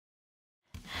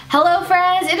Hello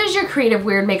friends, it is your creative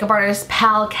weird makeup artist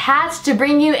pal Kat to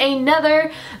bring you another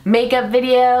makeup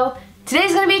video.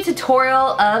 Today's going to be a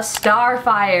tutorial of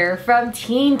Starfire from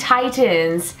Teen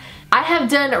Titans. I have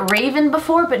done Raven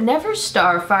before but never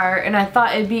Starfire, and I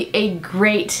thought it'd be a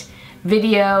great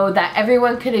video that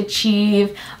everyone could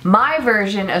achieve my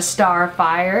version of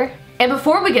Starfire. And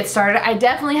before we get started, I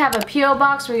definitely have a P.O.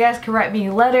 box where you guys can write me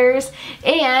letters.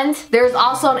 And there's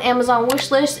also an Amazon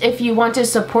wish list if you want to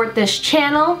support this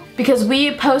channel, because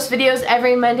we post videos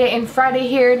every Monday and Friday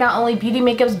here, not only beauty,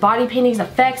 makeups, body paintings,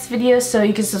 effects videos, so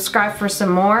you can subscribe for some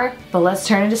more. But let's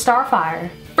turn into Starfire.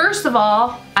 First of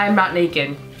all, I'm not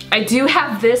naked. I do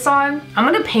have this on.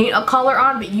 I'm gonna paint a color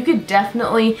on, but you could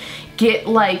definitely get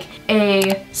like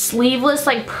a sleeveless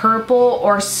like purple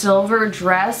or silver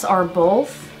dress or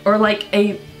both. Or like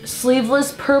a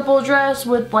sleeveless purple dress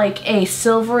with like a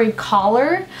silvery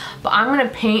collar, but I'm gonna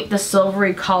paint the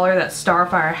silvery collar that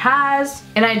Starfire has.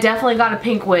 And I definitely got a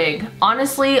pink wig.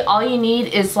 Honestly, all you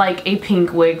need is like a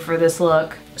pink wig for this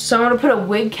look. So I'm gonna put a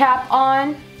wig cap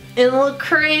on and look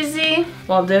crazy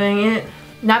while doing it.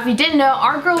 Now if you didn't know,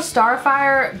 our girl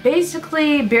Starfire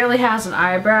basically barely has an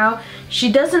eyebrow.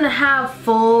 She doesn't have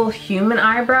full human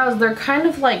eyebrows. They're kind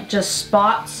of like just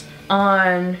spots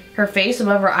on her face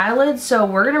above her eyelids, so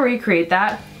we're gonna recreate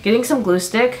that. Getting some glue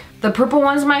stick. The purple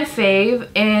one's my fave,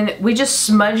 and we just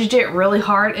smudged it really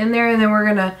hard in there, and then we're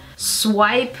gonna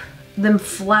swipe them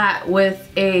flat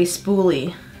with a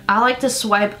spoolie. I like to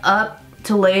swipe up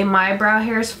to lay my brow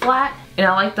hairs flat, and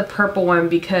I like the purple one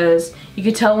because you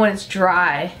can tell when it's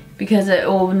dry because it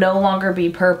will no longer be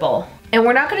purple. And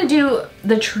we're not gonna do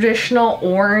the traditional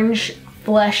orange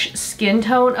flesh skin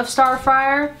tone of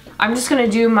Starfire. I'm just gonna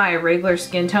do my regular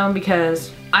skin tone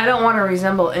because I don't want to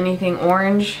resemble anything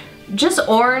orange. Just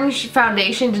orange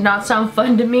foundation did not sound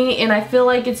fun to me, and I feel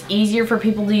like it's easier for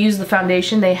people to use the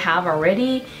foundation they have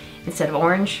already instead of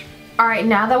orange. Alright,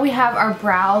 now that we have our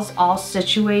brows all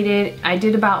situated, I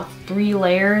did about 3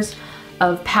 layers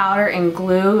of powder and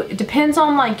glue. It depends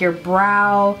on like your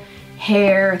brow,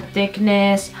 hair,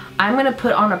 thickness. I'm gonna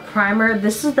put on a primer.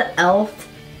 This is the e.l.f.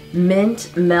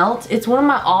 Mint Melt. It's one of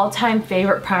my all-time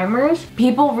favorite primers.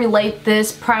 People relate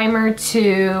this primer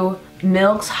to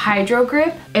Milk's Hydro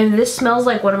Grip, and this smells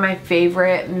like one of my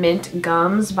favorite mint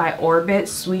gums by Orbit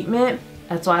Sweet Mint.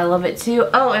 That's why I love it too.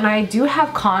 Oh, and I do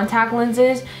have contact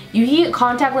lenses. You can get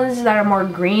contact lenses that are more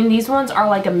green. These ones are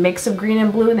like a mix of green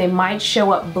and blue, and they might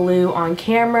show up blue on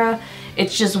camera.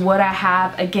 It's just what I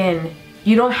have. Again,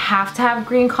 you don't have to have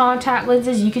green contact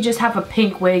lenses. You could just have a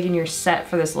pink wig and you're set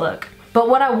for this look. But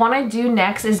what I want to do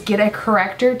next is get a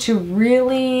corrector to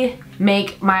really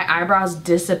make my eyebrows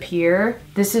disappear.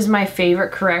 This is my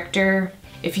favorite corrector.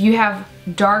 If you have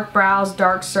dark brows,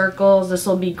 dark circles, this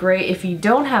will be great. If you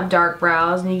don't have dark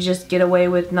brows and you just get away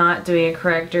with not doing a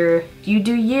corrector, you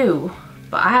do you.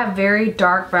 But I have very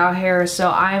dark brow hair,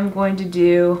 so I'm going to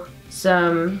do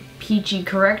some peachy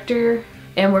corrector.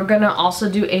 And we're gonna also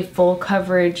do a full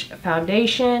coverage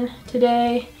foundation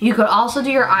today. You could also do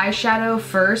your eyeshadow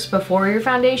first before your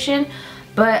foundation,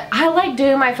 but I like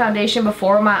doing my foundation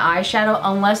before my eyeshadow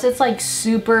unless it's like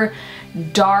super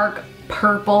dark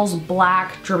purples,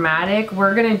 black, dramatic.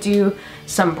 We're gonna do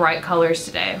some bright colors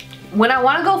today. When I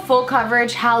wanna go full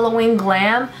coverage Halloween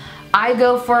glam, I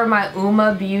go for my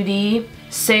Uma Beauty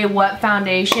Say What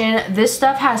foundation. This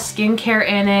stuff has skincare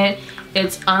in it.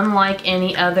 It's unlike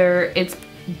any other. It's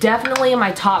definitely in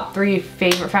my top 3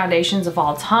 favorite foundations of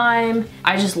all time.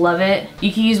 I just love it.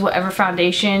 You can use whatever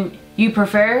foundation you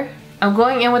prefer. I'm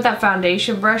going in with that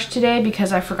foundation brush today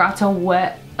because I forgot to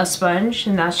wet a sponge,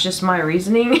 and that's just my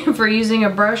reasoning for using a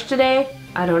brush today.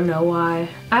 I don't know why.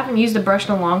 I haven't used a brush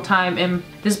in a long time, and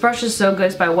this brush is so good.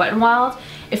 It's by Wet n Wild.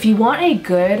 If you want a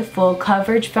good full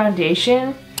coverage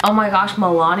foundation, oh my gosh,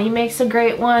 Milani makes a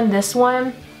great one. This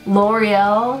one,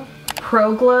 L'Oreal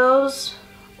Pro Glows,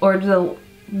 or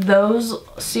those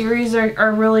series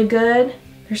are really good.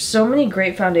 There's so many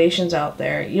great foundations out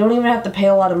there. You don't even have to pay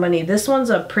a lot of money. This one's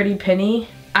a pretty penny.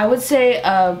 I would say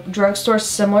a drugstore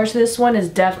similar to this one is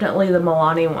definitely the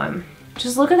Milani one.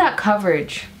 Just look at that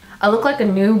coverage. I look like a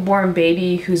newborn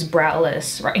baby who's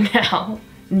browless right now.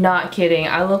 Not kidding.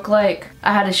 I look like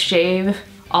I had to shave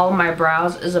all of my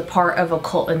brows as a part of a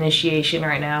cult initiation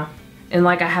right now. And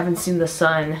like I haven't seen the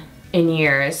sun in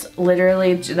years.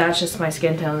 Literally, that's just my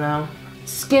skin tone though.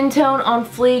 Skin tone on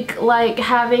fleek, like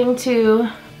having to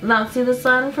not see the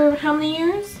sun for how many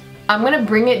years? I'm gonna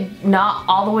bring it not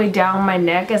all the way down my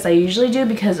neck as I usually do,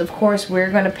 because of course we're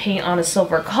gonna paint on a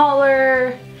silver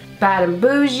collar. Bad and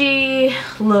bougie,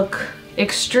 look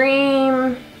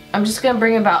extreme. I'm just gonna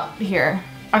bring it about here.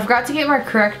 I forgot to get my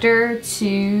corrector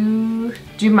to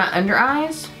do my under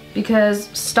eyes. because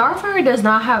Starfire does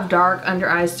not have dark under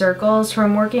eye circles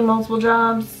from working multiple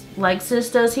jobs like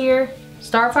sis does here.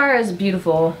 Starfire is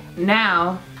beautiful.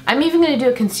 Now, I'm even gonna do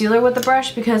a concealer with the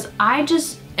brush because I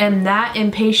just am that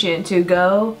impatient to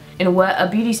go and wet a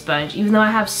beauty sponge, even though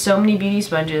I have so many beauty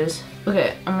sponges.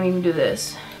 Okay, I'm gonna even do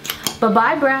this.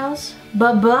 Bye-bye, brows.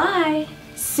 Bye-bye.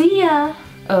 See ya.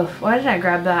 Oh, why did I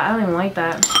grab that? I don't even like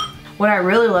that. What I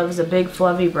really love is a big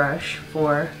fluffy brush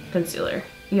for concealer.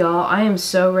 Y'all, I am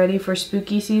so ready for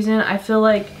spooky season. I feel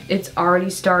like it's already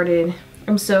started.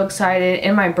 I'm so excited,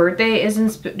 and my birthday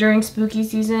is during spooky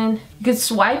season. You could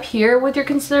swipe here with your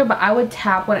concealer, but I would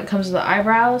tap when it comes to the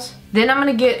eyebrows. Then I'm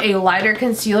gonna get a lighter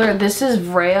concealer. This is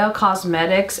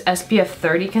Cosmetics SPF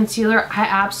 30 concealer. I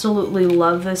absolutely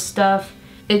love this stuff.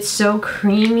 It's so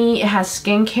creamy. It has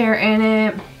skincare in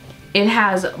it. It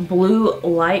has blue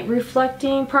light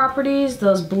reflecting properties.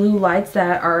 Those blue lights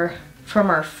that are from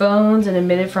our phones and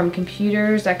emitted from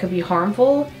computers that could be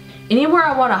harmful. Anywhere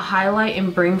I want to highlight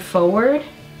and bring forward,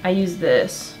 I use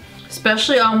this.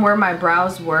 Especially on where my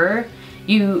brows were,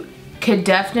 you could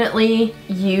definitely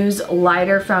use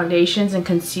lighter foundations and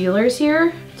concealers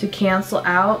here to cancel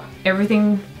out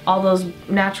everything, all those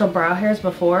natural brow hairs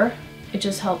before. It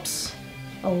just helps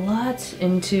a lot,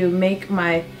 and to make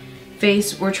my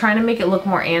face, we're trying to make it look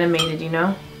more animated, you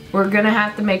know? We're gonna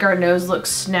have to make our nose look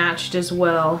snatched as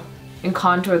well and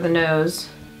contour the nose.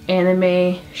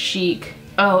 Anime chic.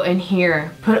 Oh, and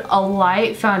here, put a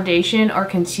light foundation or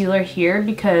concealer here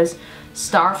because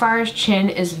Starfire's chin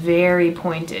is very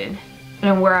pointed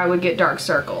and where I would get dark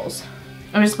circles.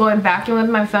 I'm just going back in with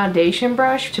my foundation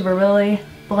brush to really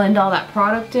blend all that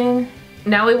product in.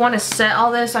 Now we want to set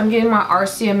all this. I'm getting my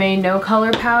RCMA no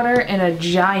color powder and a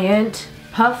giant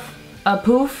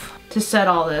poof to set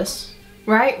all this.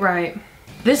 Right.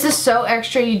 This is so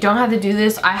extra, you don't have to do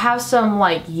this. I have some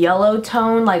like yellow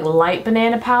tone, like light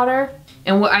banana powder.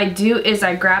 And what I do is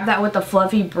I grab that with a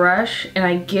fluffy brush and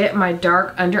I get my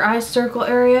dark under eye circle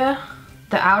area.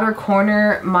 The outer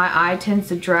corner, my eye tends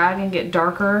to drag and get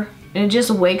darker. And it just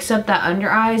wakes up that under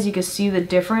eyes. You can see the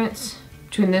difference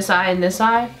between this eye and this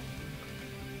eye.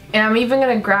 And I'm even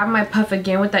gonna grab my puff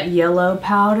again with that yellow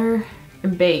powder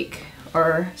and bake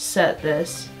or set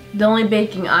this. The only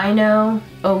baking I know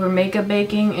over makeup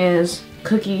baking is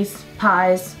cookies,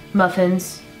 pies,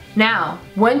 muffins. Now,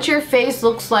 once your face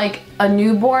looks like a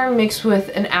newborn mixed with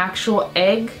an actual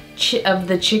egg of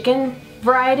the chicken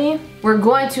variety, we're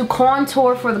going to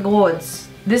contour for the goods.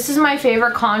 This is my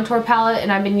favorite contour palette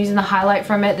and I've been using the highlight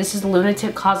from it. This is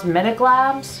Lunatic Cosmetic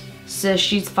Labs. Sis,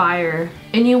 she's fire.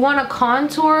 And you want to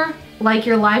contour like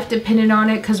your life depended on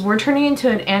it because we're turning into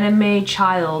an anime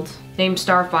child named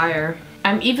Starfire.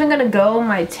 I'm even gonna go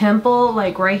my temple,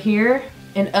 like right here,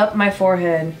 and up my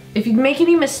forehead. If you make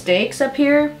any mistakes up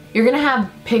here, you're gonna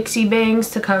have pixie bangs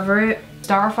to cover it.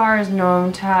 Starfire is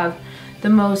known to have the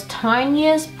most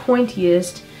tiniest,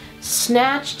 pointiest,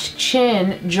 snatched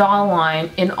chin jawline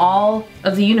in all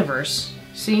of the universe.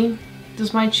 See?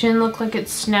 Does my chin look like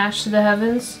it's snatched to the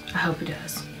heavens? I hope it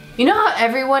does. You know how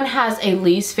everyone has a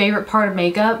least favorite part of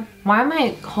makeup? Why am I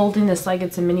holding this like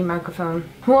it's a mini microphone?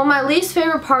 Well, my least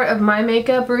favorite part of my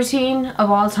makeup routine of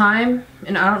all time,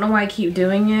 and I don't know why I keep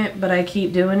doing it, but I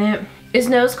keep doing it, is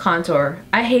nose contour.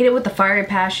 I hate it with the fiery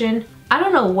passion. I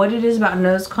don't know what it is about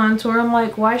nose contour. I'm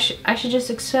like, I should just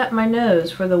accept my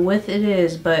nose for the width it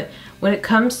is, but when it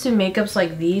comes to makeups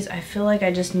like these, I feel like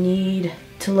I just need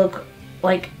to look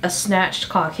like a snatched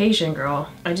Caucasian girl.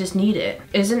 I just need it.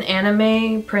 Isn't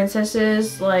anime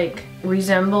princesses like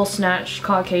resemble snatched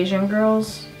Caucasian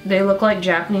girls? They look like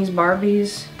Japanese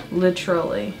Barbies,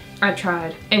 literally. I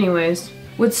tried. Anyways,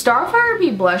 would Starfire be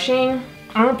blushing?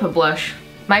 I'm gonna put blush.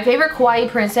 My favorite kawaii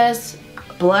princess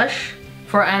blush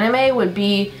for anime would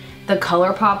be the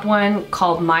Colourpop one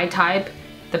called My Type,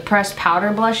 the pressed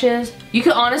powder blushes. You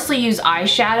could honestly use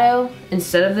eyeshadow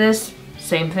instead of this.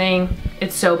 Same thing.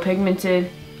 It's so pigmented.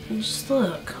 Just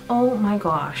look. Oh my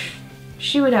gosh.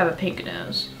 She would have a pink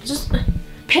nose. Just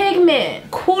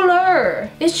pigment. Cooler.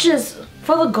 It's just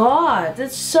for the gods.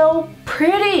 It's so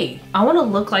pretty. I want to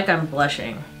look like I'm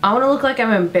blushing. I want to look like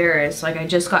I'm embarrassed. Like I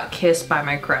just got kissed by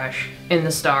my crush in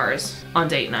the stars on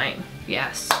date night.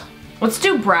 Yes. Let's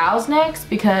do brows next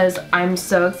because I'm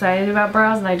so excited about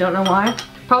brows and I don't know why.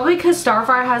 Probably because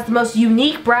Starfire has the most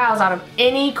unique brows out of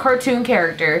any cartoon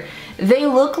character. They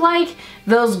look like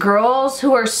those girls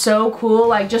who are so cool,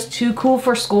 like just too cool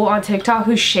for school on TikTok,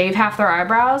 who shave half their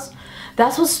eyebrows.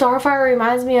 That's what Starfire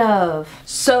reminds me of.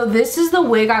 So this is the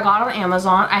wig I got on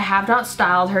Amazon. I have not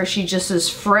styled her. She just is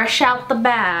fresh out the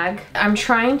bag. I'm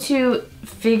trying to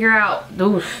figure out,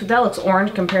 oof, that looks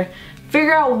orange compared.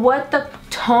 Figure out what the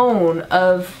tone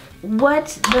of what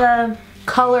the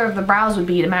color of the brows would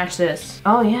be to match this.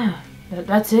 Oh yeah,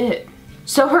 that's it.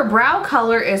 So her brow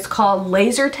color is called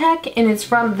Laser Tech, and it's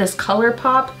from this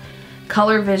Colourpop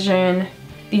Color Vision,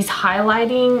 these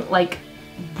highlighting, like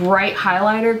bright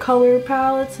highlighter color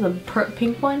palettes, the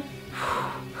pink one.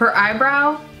 Her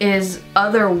eyebrow is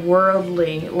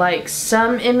otherworldly. Like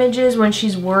some images when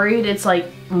she's worried, it's like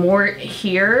more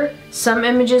here. Some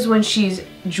images when she's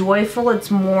joyful, it's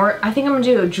more, I think I'm gonna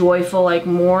do a joyful, like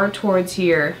more towards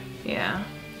here. Yeah.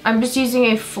 I'm just using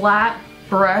a flat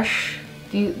brush.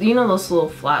 You know those little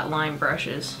flat line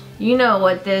brushes. You know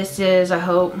what this is, I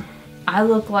hope. I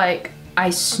look like I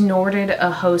snorted a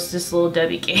Hostess Little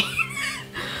Debbie cake.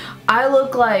 I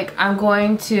look like I'm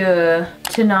going to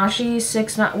Tanashi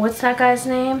 69, what's that guy's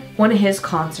name? One of his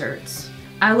concerts.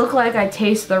 I look like I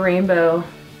taste the rainbow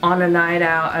on a night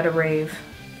out at a rave.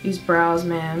 These brows,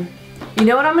 man. You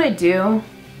know what I'm gonna do?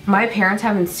 My parents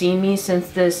haven't seen me since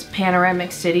this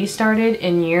panoramic city started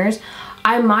in years.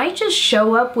 I might just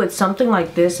show up with something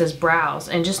like this as brows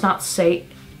and just not say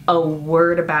a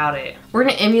word about it. We're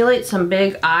gonna emulate some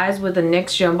big eyes with the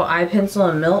NYX Jumbo eye pencil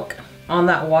and milk on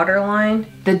that waterline.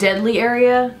 The deadly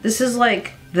area, this is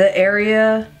like the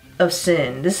area of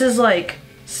sin. This is like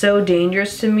so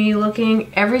dangerous to me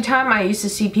looking. Every time I used to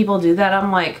see people do that,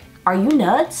 I'm like, are you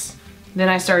nuts? Then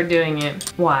I started doing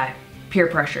it. Why? Peer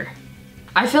pressure.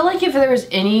 I feel like if there was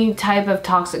any type of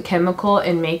toxic chemical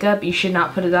in makeup, you should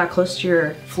not put it that close to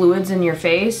your fluids in your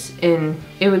face, and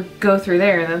it would go through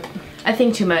there. And I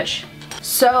think too much.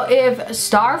 So if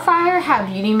Starfire had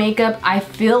beauty makeup, I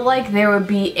feel like there would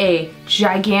be a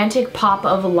gigantic pop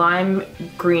of lime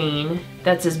green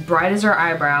that's as bright as her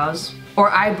eyebrows, or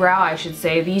eyebrow I should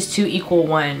say. These two equal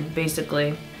one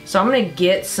basically. So I'm gonna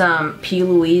get some P.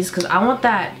 Louise because I want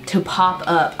that to pop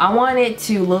up. I want it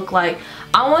to look like,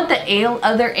 I want the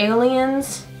other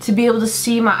aliens to be able to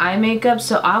see my eye makeup,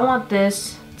 so I want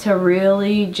this to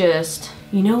really just,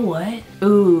 you know what?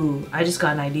 Ooh, I just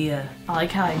got an idea. I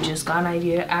like how I just got an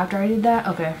idea after I did that.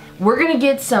 Okay. We're gonna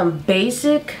get some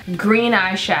basic green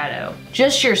eyeshadow.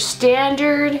 Just your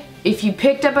standard, if you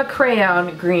picked up a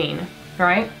crayon, green, all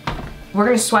right? We're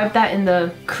gonna swipe that in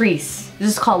the crease.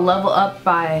 This is called Level Up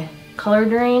by Color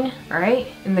Drain, all right?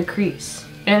 In the crease.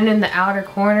 And in the outer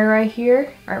corner right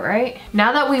here, all right?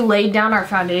 Now that we laid down our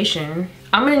foundation,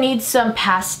 I'm gonna need some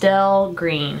pastel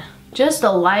green. Just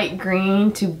a light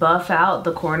green to buff out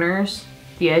the corners,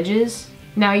 the edges.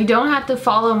 Now you don't have to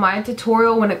follow my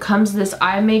tutorial when it comes to this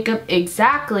eye makeup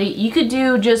exactly. You could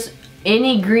do just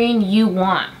any green you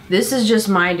want. This is just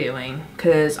my doing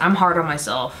because I'm hard on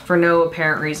myself for no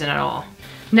apparent reason at all.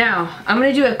 Now, I'm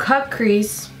gonna do a cut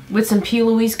crease with some P.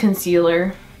 Louise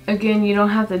concealer. Again, you don't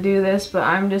have to do this, but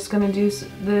I'm just gonna do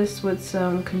this with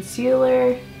some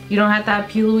concealer. You don't have to have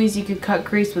P. Louise, you could cut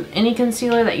crease with any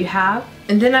concealer that you have.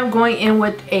 And then I'm going in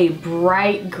with a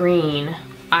bright green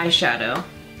eyeshadow.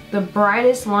 The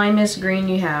brightest, limest green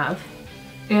you have.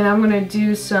 And I'm gonna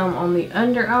do some on the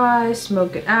under eye,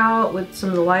 smoke it out with some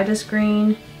of the lightest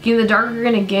green. Getting the darker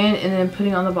green again, and then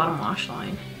putting on the bottom lash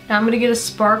line. Now I'm gonna get a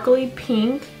sparkly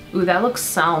pink. Ooh, that looks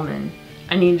salmon.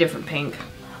 I need a different pink.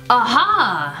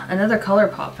 Aha! Another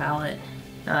Colourpop palette.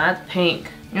 Now that's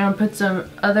pink. I'm gonna put some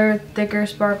other thicker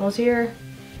sparkles here.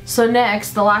 So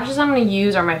next, the lashes I'm gonna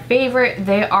use are my favorite.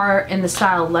 They are in the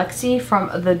style Lexi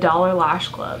from the Dollar Lash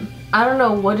Club. I don't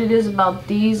know what it is about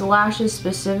these lashes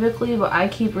specifically, but I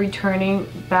keep returning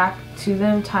back to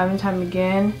them time and time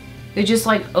again. They just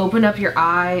like open up your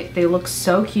eye. They look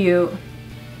so cute.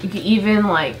 You can even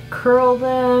like curl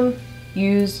them,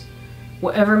 use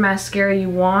whatever mascara you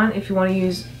want if you want to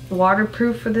use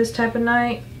waterproof for this type of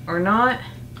night or not.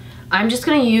 I'm just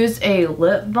gonna use a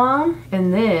lip balm,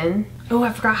 and then, oh,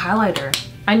 I forgot highlighter.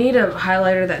 I need a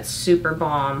highlighter that's super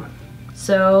bomb.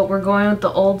 So we're going with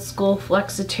the old school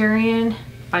Flexitarian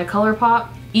by Colourpop.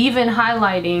 Even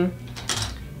highlighting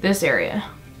this area,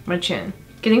 my chin.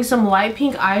 Getting some light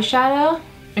pink eyeshadow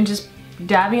and just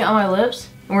dabbing it on my lips.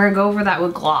 And we're gonna go over that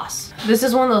with gloss. This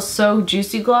is one of those So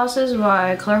Juicy glosses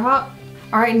by Colourpop.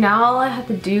 All right, now all I have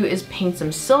to do is paint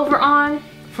some silver on.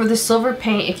 For the silver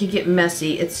paint, it could get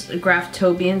messy. It's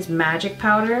Graftobian's Magic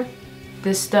Powder.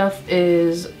 This stuff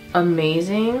is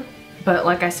amazing, but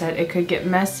like I said, it could get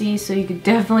messy, so you could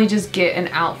definitely just get an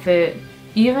outfit,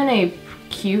 even a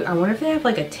cute, I wonder if they have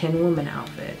like a Tin Woman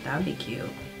outfit. That'd be cute.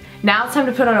 Now it's time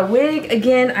to put on a wig.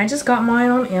 Again, I just got mine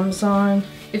on Amazon.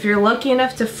 If you're lucky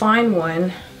enough to find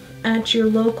one at your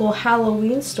local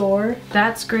Halloween store,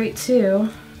 that's great too.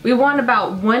 We want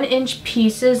about 1-inch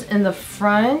pieces in the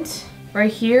front right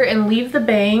here, and leave the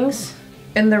bangs,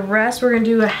 and the rest we're gonna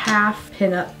do a half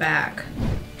pin up back.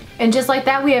 And just like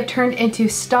that, we have turned into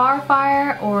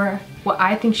Starfire, or what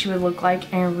I think she would look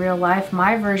like in real life,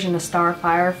 my version of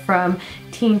Starfire from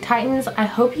Teen Titans. I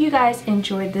hope you guys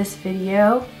enjoyed this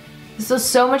video. This was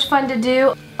so much fun to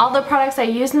do. All the products I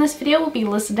used in this video will be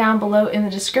listed down below in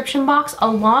the description box,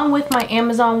 along with my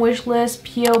Amazon wishlist,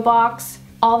 PO box,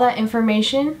 all that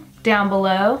information down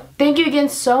below. Thank you again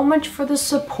so much for the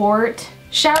support.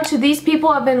 Shout out to these people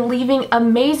who have been leaving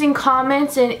amazing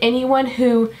comments, and anyone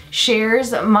who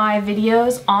shares my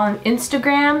videos on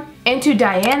Instagram, and to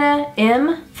Diana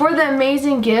M for the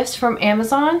amazing gifts from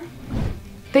Amazon.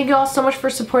 Thank you all so much for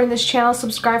supporting this channel.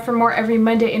 Subscribe for more every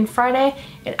Monday and Friday,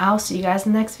 and I'll see you guys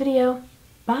in the next video.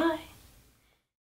 Bye.